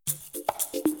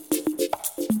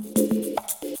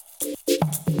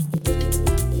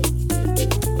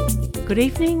Good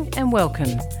evening and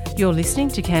welcome. You're listening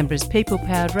to Canberra's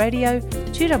people-powered radio,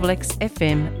 2XX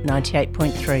FM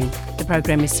 98.3. The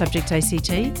program is Subject ACT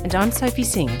and I'm Sophie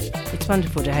Singh. It's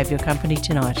wonderful to have your company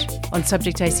tonight. On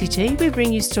Subject ACT, we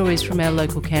bring you stories from our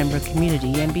local Canberra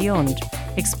community and beyond,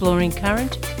 exploring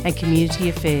current and community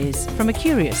affairs from a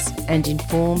curious and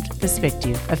informed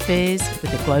perspective, affairs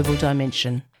with a global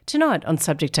dimension. Tonight on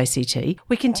Subject ACT,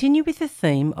 we continue with the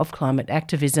theme of climate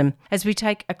activism as we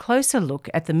take a closer look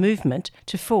at the movement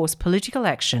to force political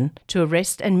action to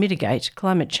arrest and mitigate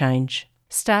climate change.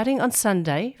 Starting on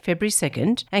Sunday, February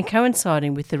 2nd, and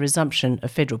coinciding with the resumption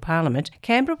of Federal Parliament,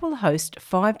 Canberra will host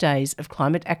 5 days of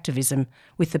climate activism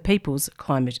with the People's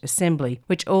Climate Assembly,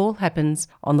 which all happens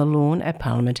on the lawn at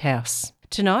Parliament House.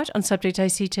 Tonight on Subject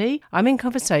ACT, I'm in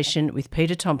conversation with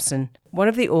Peter Thompson, one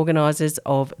of the organisers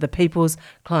of the People's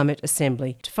Climate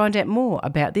Assembly, to find out more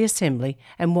about the Assembly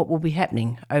and what will be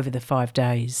happening over the 5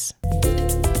 days.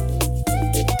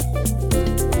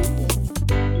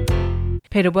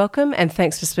 Peter, welcome and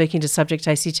thanks for speaking to Subject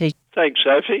ACT. Thanks,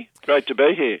 Sophie. Great to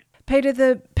be here. Peter,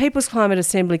 the People's Climate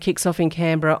Assembly kicks off in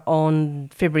Canberra on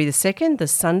February the 2nd, the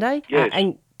Sunday,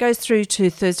 and goes through to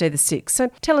Thursday the 6th.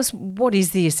 So tell us, what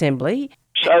is the Assembly?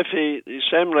 Sophie, the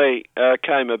Assembly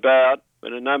came about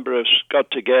when a number of us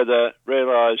got together,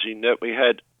 realising that we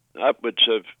had upwards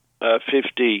of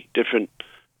 50 different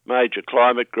major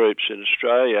climate groups in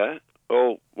Australia,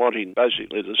 all wanting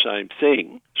basically the same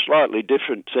thing, slightly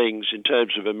different things in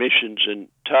terms of emissions and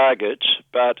targets,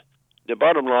 but the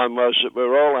bottom line was that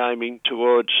we're all aiming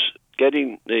towards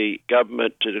getting the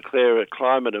government to declare a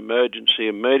climate emergency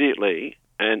immediately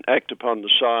and act upon the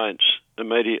science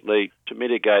immediately to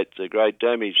mitigate the great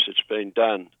damage that's been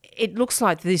done. It looks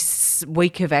like this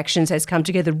week of actions has come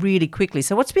together really quickly.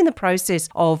 So what's been the process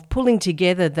of pulling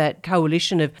together that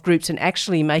coalition of groups and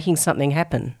actually making something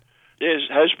happen? Yes,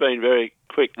 it has been very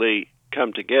quickly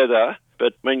come together,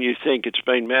 but when you think it's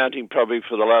been mounting probably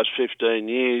for the last 15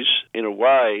 years in a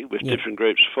way with different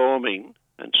groups forming,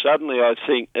 and suddenly I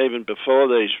think even before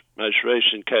these most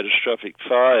recent catastrophic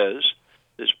fires,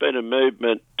 there's been a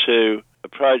movement to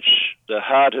approach the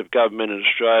heart of government in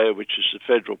Australia, which is the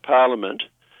Federal Parliament,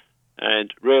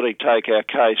 and really take our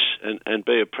case and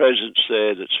be a presence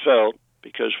there that's felt,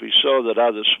 because we saw that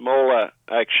other smaller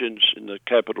actions in the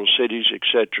capital cities,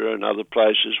 etc., and other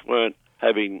places weren't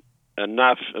having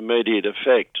enough immediate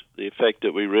effect, the effect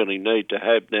that we really need to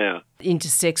have now.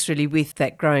 Intersects really with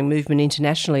that growing movement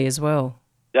internationally as well.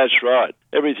 That's right.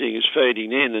 Everything is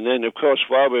feeding in. And then, of course,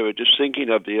 while we were just thinking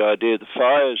of the idea, the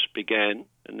fires began,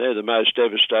 and they're the most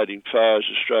devastating fires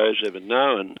Australia's ever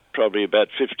known. Probably about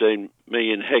 15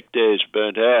 million hectares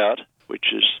burnt out, which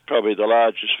is probably the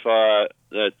largest fire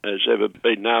that has ever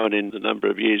been known in the number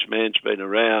of years man's been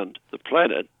around the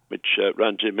planet, which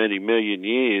runs in many million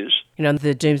years. You know,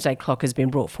 the doomsday clock has been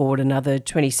brought forward another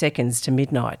 20 seconds to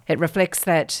midnight. It reflects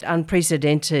that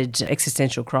unprecedented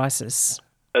existential crisis.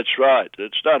 That's right.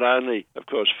 It's not only, of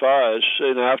course, fires.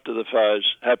 Soon after the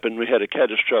fires happened, we had a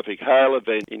catastrophic hail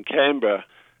event in Canberra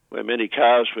where many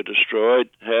cars were destroyed,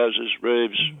 houses,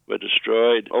 roofs were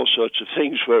destroyed, all sorts of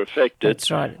things were affected.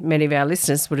 That's right. Many of our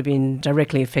listeners would have been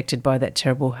directly affected by that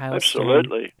terrible hailstorm.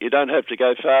 Absolutely. You don't have to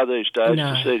go far these days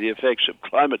to see the effects of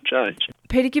climate change.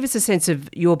 Peter, give us a sense of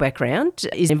your background.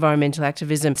 Is environmental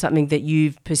activism something that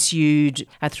you've pursued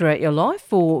throughout your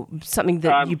life, or something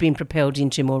that you've been propelled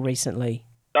into more recently?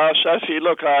 Sophie,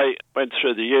 look, I went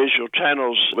through the usual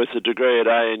channels with a degree at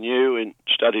ANU and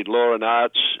studied law and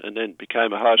arts, and then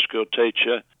became a high school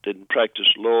teacher, didn't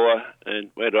practice law,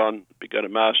 and went on, got a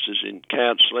master's in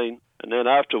counselling. And then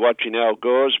after watching Al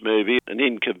Gore's movie, An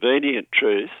Inconvenient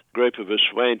Truth, a group of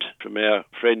us went from our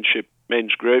friendship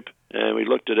men's group, and we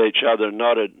looked at each other and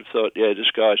nodded and thought, yeah,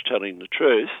 this guy's telling the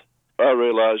truth. I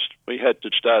realised we had to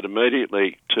start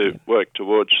immediately to work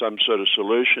towards some sort of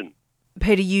solution.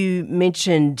 Peter, you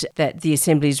mentioned that the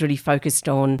Assembly is really focused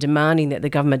on demanding that the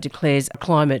government declares a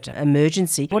climate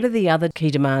emergency. What are the other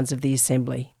key demands of the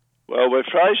Assembly? Well, we're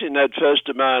phrasing that first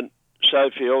demand,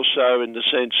 Sophie, also in the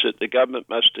sense that the government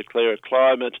must declare a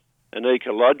climate and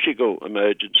ecological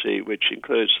emergency, which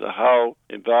includes the whole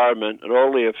environment and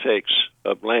all the effects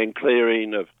of land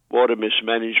clearing, of water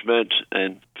mismanagement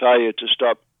and failure to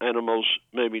stop animals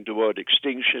moving toward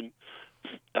extinction,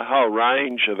 a whole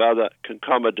range of other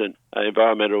concomitant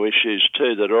environmental issues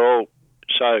too that are all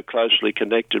so closely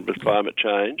connected with climate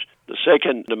change. The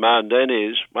second demand then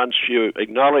is, once you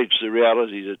acknowledge the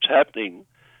reality that's happening,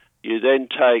 you then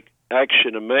take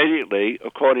action immediately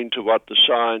according to what the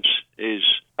science is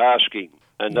asking.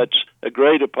 And that's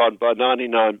agreed upon by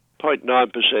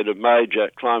 99.9% of major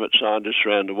climate scientists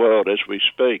around the world as we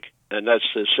speak. And that's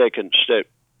the second step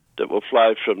that will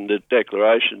flow from the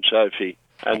declaration, Sophie.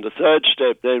 And the third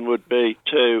step then would be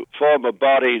to form a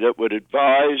body that would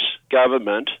advise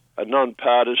government, a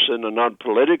non-partisan, a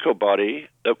non-political body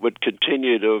that would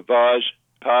continue to advise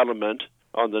Parliament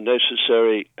on the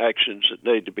necessary actions that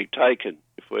need to be taken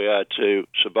if we are to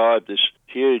survive this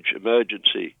huge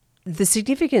emergency. The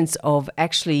significance of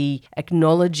actually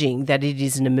acknowledging that it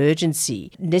is an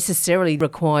emergency necessarily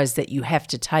requires that you have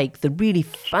to take the really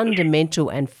fundamental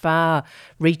and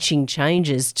far-reaching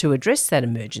changes to address that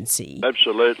emergency.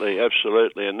 Absolutely.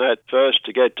 And that first,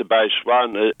 to get to base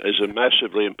one, is a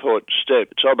massively important step.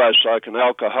 It's almost like an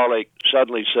alcoholic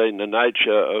suddenly seeing the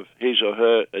nature of his or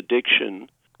her addiction.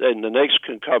 Then the next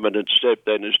concomitant step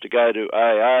then is to go to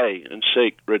AA and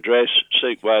seek redress,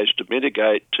 seek ways to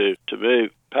mitigate, to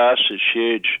move past this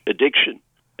huge addiction.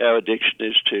 Our addiction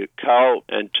is to coal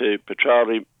and to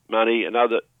petroleum money and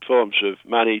other forms of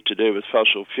money to do with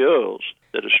fossil fuels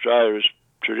that Australia has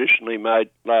traditionally made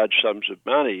large sums of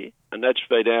money, and that's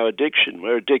been our addiction.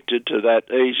 We're addicted to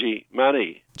that easy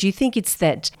money. Do you think it's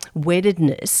that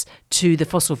weddedness to the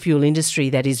fossil fuel industry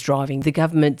that is driving the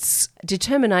government's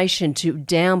determination to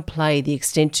downplay the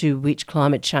extent to which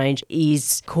climate change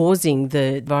is causing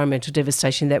the environmental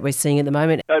devastation that we're seeing at the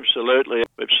moment? Absolutely.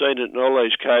 We've seen it in all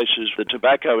these cases. The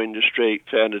tobacco industry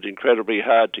found it incredibly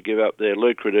hard to give up their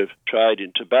lucrative trade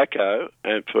in tobacco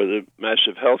and for the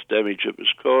massive health damage it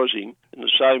was causing, in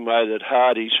the same way that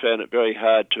Hardie's found it very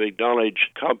hard to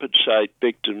acknowledge, compensate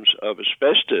victims of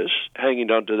asbestos, hanging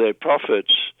on to their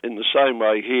profits. In the same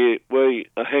way here, we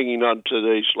are hanging on to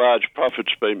these large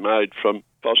profits being made from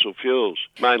fossil fuels,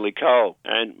 mainly coal.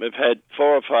 And we've had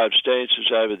 4 or 5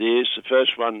 stances over the years. The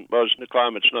first one was the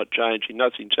climate's not changing,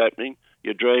 nothing's happening,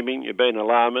 you're dreaming, you're being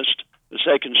alarmist. The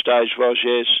second stage was,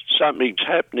 yes, something's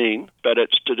happening, but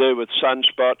it's to do with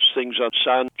sunspots, things on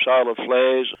sun, solar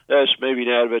flares, Earth's moving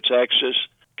out of its axis,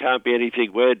 can't be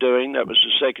anything we're doing. That was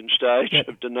the second stage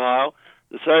of denial.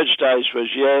 The third stage was,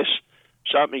 yes,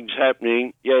 something's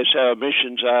happening, yes, our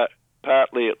emissions are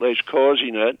partly at least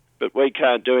causing it, but we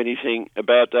can't do anything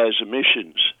about those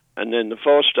emissions. And then the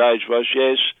fourth stage was,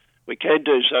 yes, we can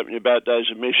do something about those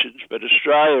emissions, but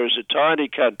Australia, as a tiny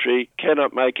country,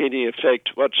 cannot make any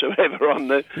effect whatsoever on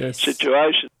the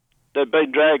situation. They've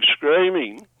been dragged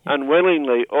screaming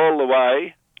unwillingly all the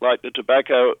way, like the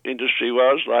tobacco industry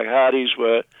was, like Hardie's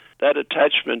were. That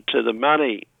attachment to the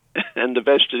money and the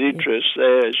vested interests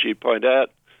there, as you point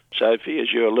out, Sophie,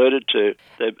 as you alluded to,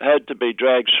 they've had to be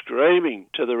dragged screaming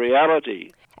to the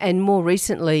reality. And more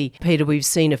recently, Peter, we've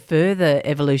seen a further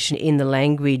evolution in the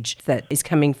language that is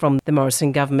coming from the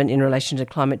Morrison government in relation to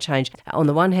climate change. On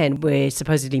the one hand, we're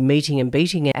supposedly meeting and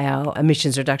beating our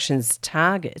emissions reductions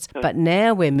targets, but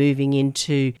now we're moving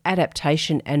into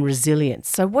adaptation and resilience.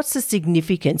 So what's the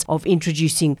significance of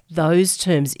introducing those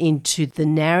terms into the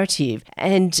narrative?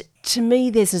 And to me,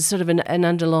 there's a sort of an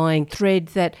underlying thread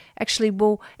that actually,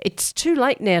 well, it's too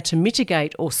late now to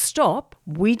mitigate or stop.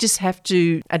 We just have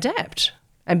to adapt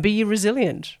and be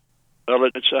resilient. Well,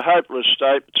 it's a hopeless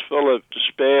state. It's full of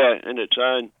despair in its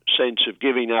own sense of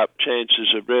giving up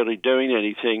chances of really doing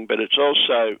anything, but it's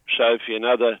also, Sophie,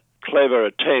 another clever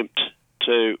attempt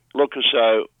to look as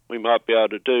though we might be able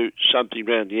to do something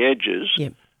around the edges,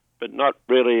 but not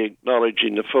really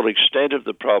acknowledging the full extent of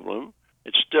the problem.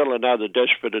 It's still another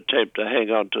desperate attempt to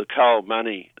hang on to coal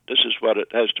money. This is what it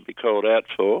has to be called out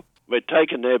for. We're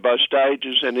taken there by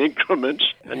stages and increments,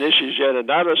 and this is yet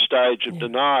another stage of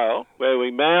denial where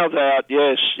we mouth out,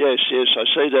 yes, I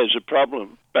see there's a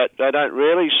problem, but they don't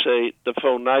really see the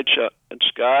full nature and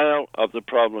scale of the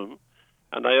problem,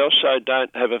 and they also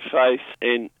don't have a faith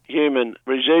in human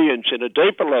resilience in a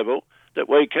deeper level, that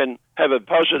we can have a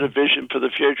positive vision for the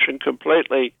future and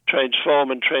completely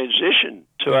transform and transition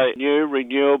to a new,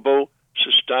 renewable,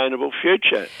 sustainable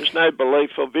future. There's no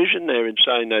belief or vision there in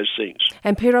saying those things.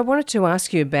 And Peter, I wanted to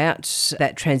ask you about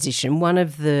that transition. One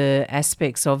of the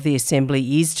aspects of the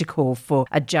Assembly is to call for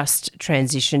a just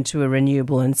transition to a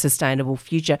renewable and sustainable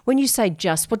future. When you say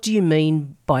just, what do you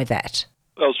mean by that?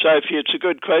 Well, Sophie, it's a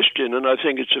good question, and I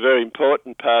think it's a very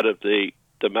important part of the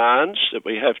demands that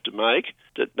we have to make,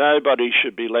 that nobody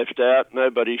should be left out,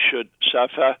 nobody should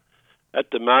suffer.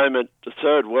 At the moment, the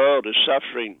third world is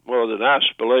suffering more than us,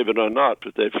 believe it or not,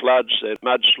 with their floods, their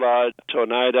mudslides,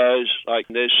 tornadoes.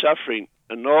 They're suffering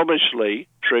enormously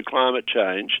through climate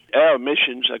change. Our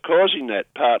emissions are causing that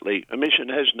partly. Emission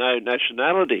has no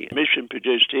nationality. Emission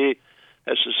produced here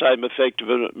has the same effect of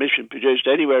an emission produced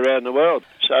anywhere around the world.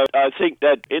 So I think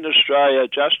that in Australia,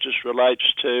 justice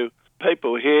relates to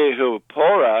people here who are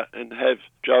poorer and have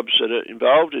jobs that are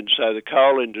involved in, say, the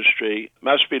coal industry,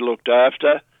 must be looked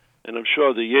after. And I'm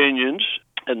sure the unions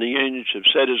and the unions have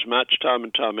said as much time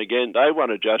and time again, they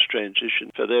want a just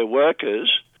transition for their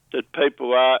workers, that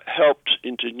people are helped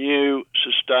into new,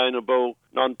 sustainable,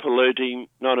 non-polluting,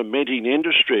 non-emitting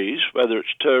industries, whether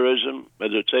it's tourism,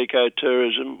 whether it's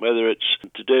ecotourism, whether it's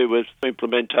to do with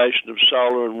implementation of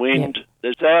solar and wind. Yep.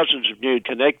 There's thousands of new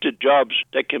connected jobs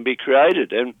that can be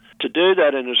created, and to do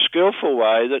that in a skillful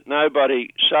way that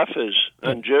nobody suffers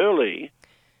unduly,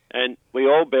 and we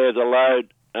all bear the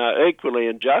load equally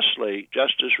and justly.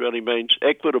 Justice really means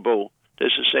equitable.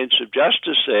 There's a sense of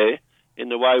justice there in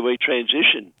the way we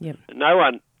transition. Yep. No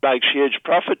one makes huge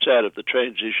profits out of the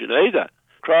transition either.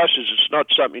 Crisis is not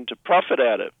something to profit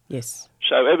out of. Yes.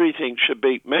 So everything should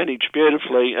be managed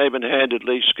beautifully,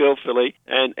 even-handedly, skillfully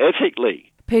and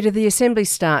ethically. Peter, the Assembly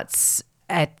starts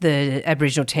at the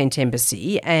Aboriginal Tent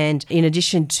Embassy, and in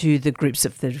addition to the groups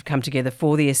that have come together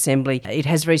for the Assembly, it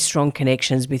has very strong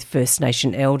connections with First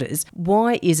Nation elders.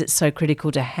 Why is it so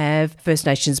critical to have First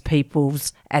Nations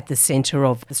peoples at the centre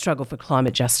of the struggle for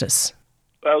climate justice?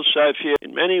 Well, Sophia,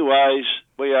 in many ways,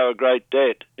 we owe a great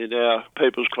debt in our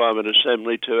People's Climate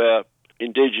Assembly to our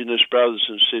Indigenous brothers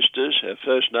and sisters, our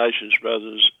First Nations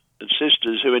brothers and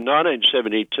sisters, who in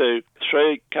 1972,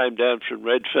 three came down from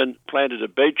Redfern, planted a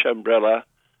beach umbrella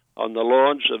on the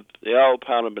lawns of the old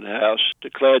Parliament House,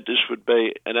 declared this would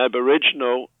be an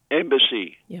Aboriginal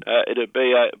embassy. Yep. It would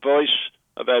be a voice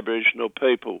of Aboriginal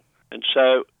people. And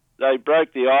so they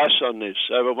broke the ice on this.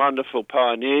 They were wonderful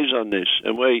pioneers on this,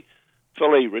 and we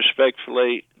fully,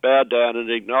 respectfully bow down and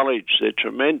acknowledge their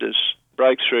tremendous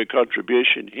breakthrough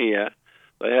contribution here.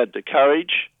 They had the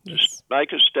courage to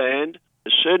make a stand.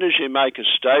 As soon as you make a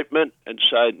statement and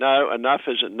say, no, enough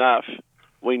is enough,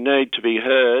 we need to be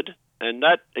heard. And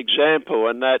that example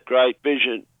and that great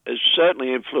vision has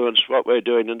certainly influenced what we're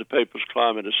doing in the People's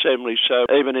Climate Assembly. So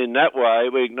even in that way,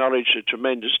 we acknowledge the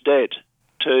tremendous debt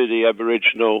to the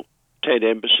Aboriginal Tent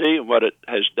Embassy and what it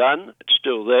has done. It's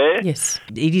still there. Yes.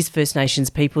 It is First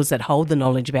Nations peoples that hold the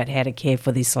knowledge about how to care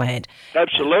for this land.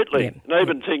 Absolutely. And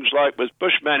even things like with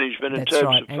bush management in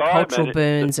terms of and fire cultural management.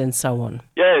 burns and so on.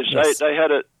 Yes. They had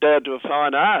it down to a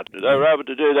fine art. They were able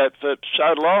to do that for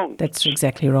so long. That's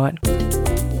exactly right.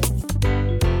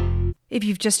 If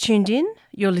you've just tuned in,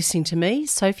 you're listening to me,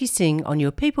 Sophie Singh, on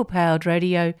your people-powered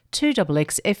radio,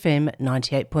 2XX FM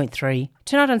 98.3.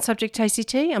 Tonight on Subject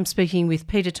ACT, I'm speaking with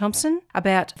Peter Thompson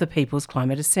about the People's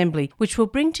Climate Assembly, which will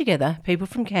bring together people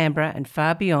from Canberra and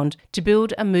far beyond to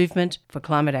build a movement for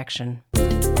climate action.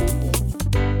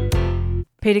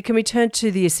 Peter, can we turn to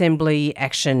the Assembly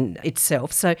action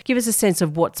itself? So give us a sense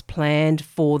of what's planned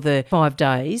for the 5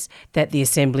 days that the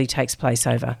Assembly takes place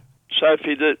over.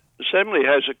 Sophie, the Assembly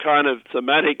has a kind of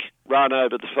thematic run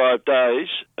over the 5 days.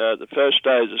 The first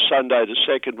day is a Sunday, the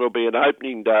second will be an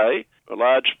opening day. A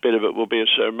large bit of it will be a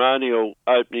ceremonial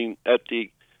opening at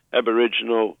the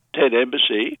Aboriginal Tent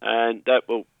Embassy, and that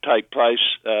will take place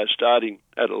starting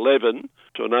at 11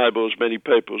 to enable as many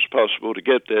people as possible to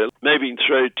get there. Moving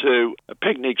through to a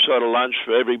picnic sort of lunch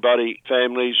for everybody,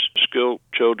 families, school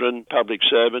children, public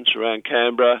servants around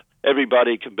Canberra.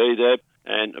 Everybody can be there.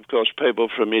 And, of course, people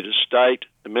from interstate.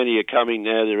 Many are coming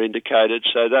now, they're indicated.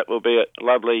 So that will be a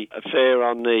lovely affair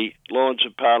on the lawns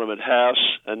of Parliament House.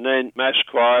 And then mass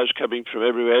choirs coming from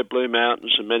everywhere, Blue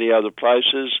Mountains and many other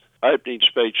places. Opening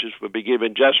speeches will be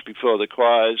given just before the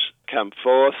choirs come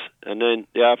forth. And then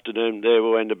the afternoon there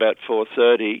will end about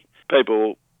 4:30. People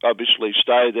will obviously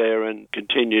stay there and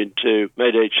continue to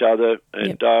meet each other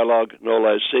and dialogue and all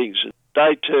those things. And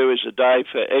day 2 is a day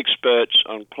for experts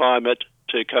on climate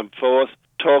to come forth,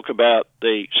 talk about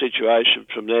the situation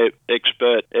from their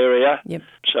expert area. Yep.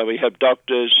 So we have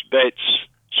doctors, vets,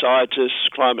 scientists,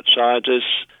 climate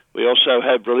scientists. We also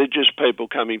have religious people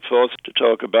coming forth to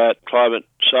talk about climate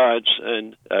science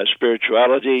and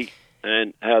spirituality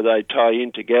and how they tie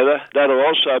in together. That'll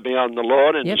also be on the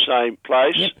lawn in the same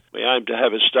place. Yep. We aim to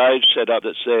have a stage set up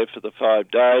that's there for the 5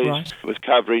 days with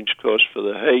coverage, of course, for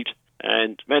the heat.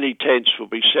 And many tents will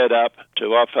be set up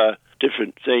to offer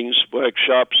different things,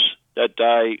 workshops. That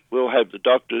day we'll have the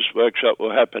doctors' workshop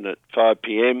will happen at 5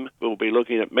 p.m. We'll be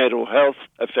looking at mental health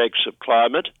effects of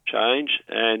climate change,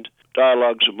 and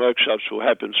dialogues and workshops will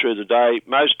happen through the day.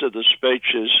 Most of the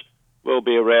speeches will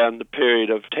be around the period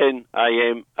of 10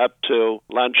 a.m. up till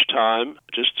lunchtime,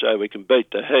 just so we can beat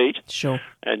the heat. Sure.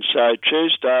 And so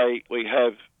Tuesday we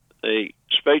have the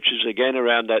speeches again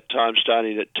around that time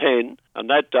starting at 10. On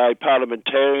that day,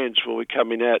 parliamentarians will be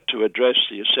coming out to address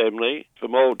the Assembly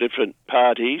from all different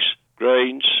parties,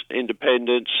 Greens,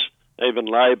 Independents, even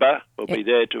Labor will be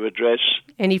there to address.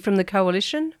 Any from the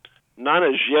Coalition? None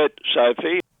as yet,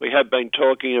 Sophie. We have been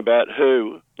talking about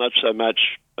who, not so much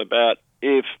about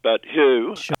if, but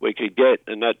who we could get,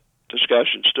 and that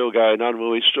discussion still going on.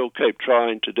 Will we still keep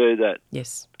trying to do that?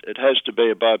 Yes. It has to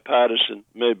be a bipartisan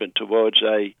movement towards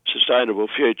a sustainable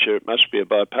future. It must be a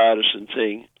bipartisan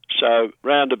thing. So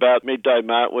round about midday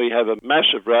mark, we have a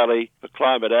massive rally for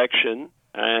climate action,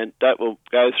 and that will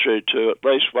go through to at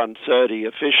least 1:30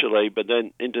 officially, but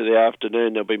then into the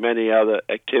afternoon there'll be many other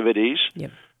activities.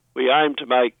 Yep. We aim to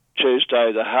make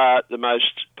Tuesday the Heart the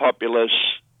most populous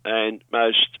and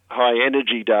most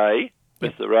high-energy day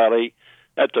with the rally.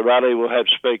 At the rally we'll have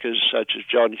speakers such as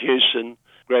John Hewson,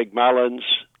 Greg Mullins,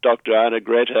 Dr. Anna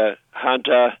Greta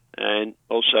Hunter, and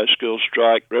also school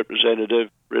strike representative,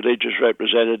 religious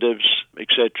representatives,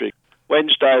 etc.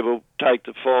 Wednesday will take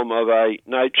the form of a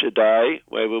nature day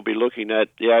where we'll be looking at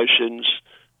the oceans,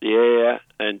 the air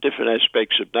and different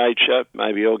aspects of nature,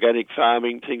 maybe organic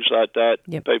farming, things like that.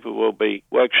 Yep. People will be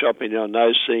workshopping on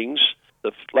those things.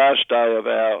 The last day of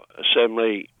our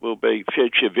assembly will be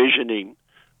future visioning,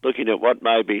 looking at what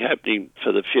may be happening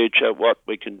for the future, what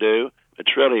we can do.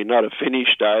 It's really not a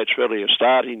finish day, it's really a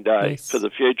starting day for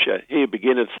the future. Here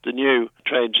beginneth the new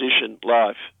transition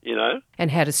life,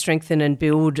 And how to strengthen and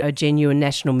build a genuine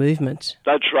national movement.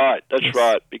 That's right,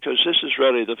 right, because this is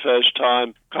really the first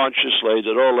time consciously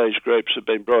that all these groups have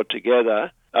been brought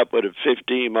together, upward of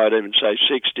 50, you might even say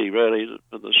 60 really,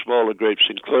 the smaller groups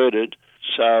included.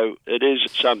 So it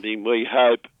is something we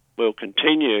hope will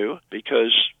continue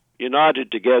because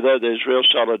united together there's real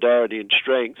solidarity and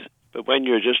strength. But when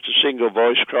you're just a single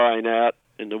voice crying out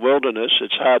in the wilderness,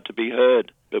 it's hard to be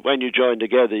heard. But when you join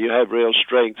together, you have real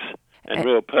strength and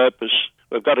real purpose.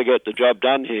 We've got to get the job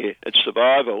done here. It's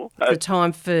survival. The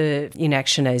time for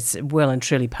inaction is well and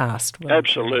truly past.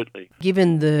 Absolutely.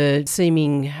 Given the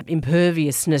seeming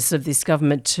imperviousness of this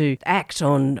government to act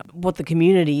on what the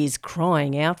community is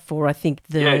crying out for, I think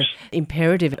the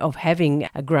imperative of having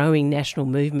a growing national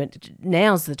movement,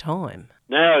 now's the time.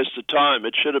 Now is the time.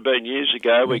 It should have been years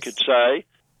ago, we could say.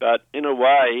 But in a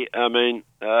way, in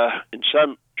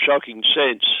some shocking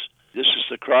sense, this is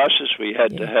the crisis we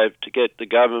had to have to get the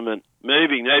government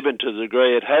moving, even to the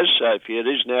degree it has, Sophie. It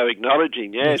is now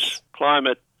acknowledging,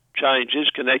 climate change is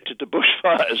connected to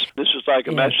bushfires. This is like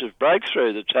a massive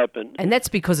breakthrough that's happened. And that's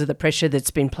because of the pressure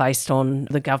that's been placed on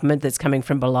the government that's coming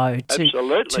from below to tell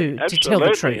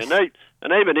the truth.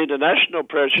 And even international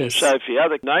pressure, Sophie.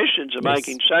 Other nations are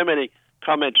making so many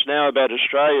comments now about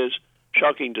Australia's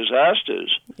shocking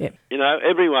disasters. Yep.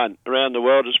 Everyone around the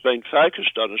world has been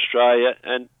focused on Australia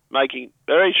and making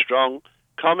very strong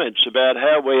comments about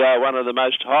how we are one of the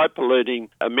most high-polluting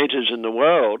emitters in the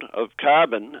world of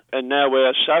carbon, and now we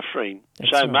are suffering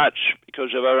much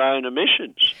because of our own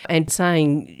emissions. And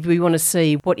saying we want to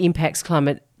see what impacts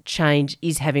climate change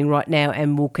is having right now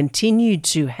and will continue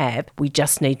to have. We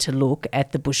just need to look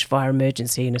at the bushfire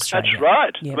emergency in Australia. That's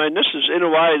right. Yep. I mean, this is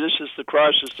the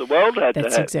crisis the world had to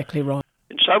have. That's exactly right.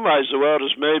 In some ways, the world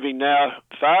is moving now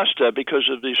faster because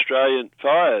of the Australian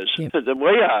fires than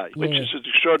we are, which is an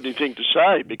extraordinary thing to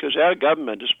say because our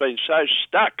government has been so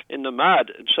stuck in the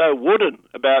mud and so wooden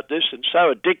about this and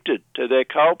so addicted to their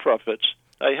coal profits.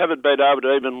 They haven't been able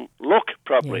to even look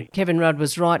properly. Yeah. Kevin Rudd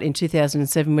was right in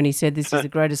 2007 when he said this is the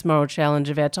greatest moral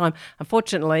challenge of our time.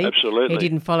 Unfortunately, he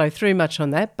didn't follow through much on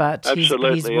that, but his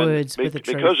words were the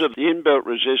truth. Because of the inbuilt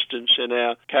resistance in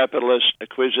our capitalist,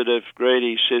 acquisitive,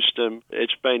 greedy system,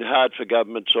 it's been hard for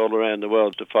governments all around the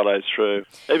world to follow through.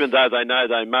 Even though they know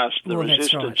they must, the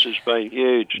resistance has been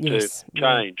huge to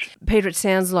change. Peter, it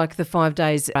sounds like the 5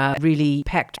 days are really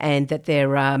packed and that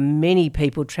there are many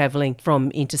people travelling from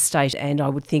interstate, and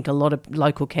I would think a lot of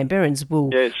local Canberrans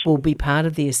will be part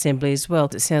of the assembly as well.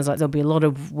 It sounds like there'll be a lot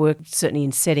of work certainly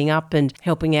in setting up and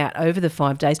helping out over the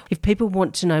 5 days. If people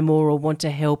want to know more or want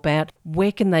to help out,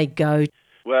 where can they go?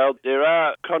 Well, there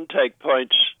are contact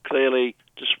points clearly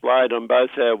displayed on both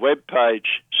our webpage,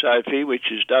 Sophie,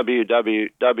 which is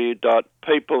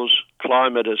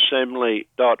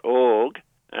www.peoplesclimateassembly.org,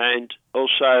 and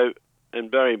also, and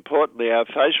very importantly, our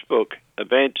Facebook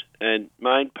event and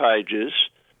main pages,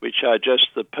 which are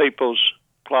just the People's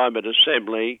Climate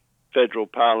Assembly, Federal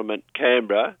Parliament,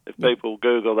 Canberra. If people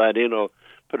Google that in or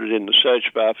put it in the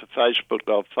search bar for Facebook,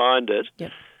 they'll find it.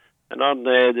 Yep. And on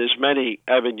there's many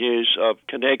avenues of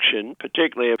connection,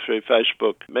 particularly through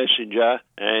Facebook Messenger,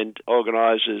 and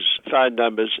organisers' phone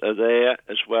numbers are there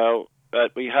as well.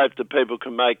 But we hope that people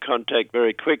can make contact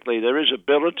very quickly. There is a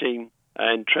bulletin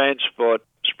and transport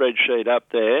spreadsheet up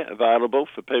there available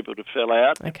for people to fill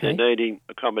out if they're needing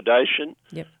accommodation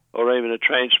or even a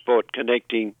transport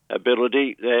connecting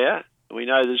ability there. We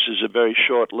know this is a very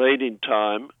short lead-in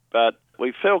time, but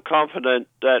we feel confident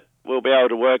that we'll be able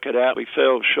to work it out. We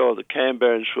feel sure that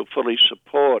Canberrans will fully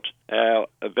support our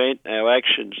event, our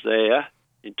actions there,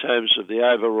 in terms of the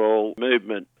overall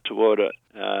movement toward a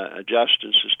just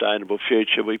and sustainable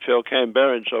future. We feel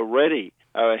Canberrans already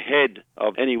are ahead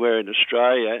of anywhere in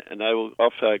Australia, and they will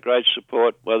offer great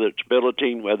support, whether it's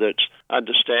billeting, whether it's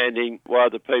understanding why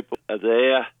the people are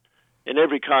there. In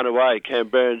every kind of way,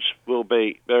 Canberrans will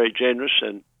be very generous,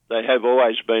 and they have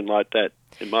always been like that,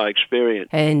 in my experience.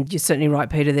 And you're certainly right,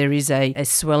 Peter, there is a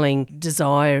swelling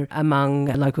desire among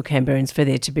local Canberrans for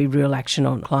there to be real action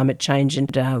on climate change,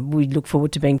 and we look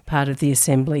forward to being part of the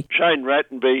Assembly. Shane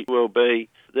Rattenby will be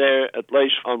there at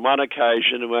least on one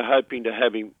occasion, and we're hoping to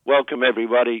have him welcome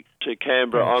everybody to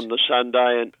Canberra on the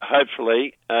Sunday, and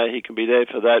hopefully he can be there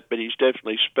for that, but he's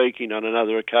definitely speaking on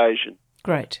another occasion.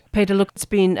 Great. Peter, look, it's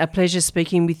been a pleasure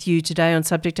speaking with you today on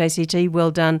Subject ACT. Well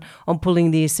done on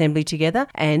pulling the Assembly together,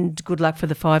 and good luck for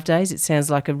the 5 days. It sounds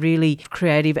like a really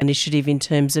creative initiative in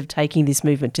terms of taking this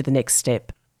movement to the next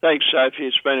step. Thanks, Sophie.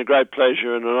 It's been a great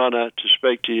pleasure and an honour to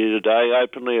speak to you today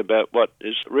openly about what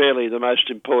is really the most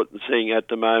important thing at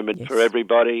the moment for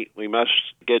everybody. We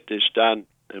must get this done,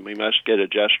 and we must get a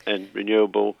just and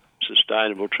renewable,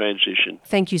 sustainable transition.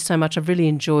 Thank you so much. I've really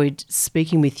enjoyed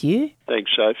speaking with you.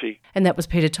 Thanks, Sophie. And that was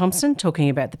Peter Thompson talking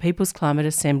about the People's Climate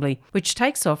Assembly, which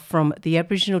takes off from the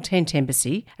Aboriginal Tent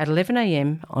Embassy at 11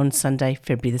 a.m. on Sunday,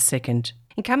 February the 2nd.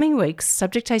 In coming weeks,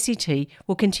 Subject ACT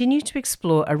will continue to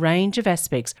explore a range of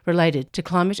aspects related to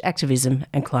climate activism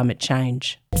and climate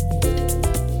change.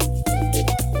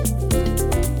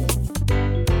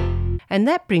 And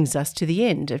that brings us to the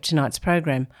end of tonight's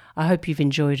program. I hope you've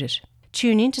enjoyed it.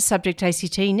 Tune in to Subject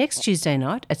ACT next Tuesday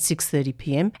night at 6:30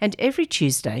 p.m. and every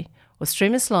Tuesday, or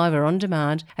stream us live or on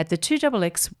demand at the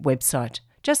 2XX website.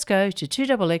 Just go to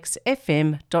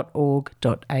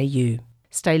 2xxfm.org.au.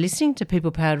 Stay listening to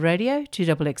People Powered Radio,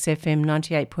 2XXFM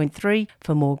 98.3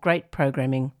 for more great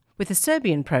programming, with a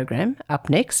Serbian program up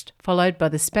next, followed by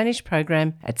the Spanish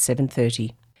program at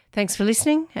 7:30. Thanks for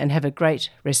listening and have a great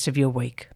rest of your week.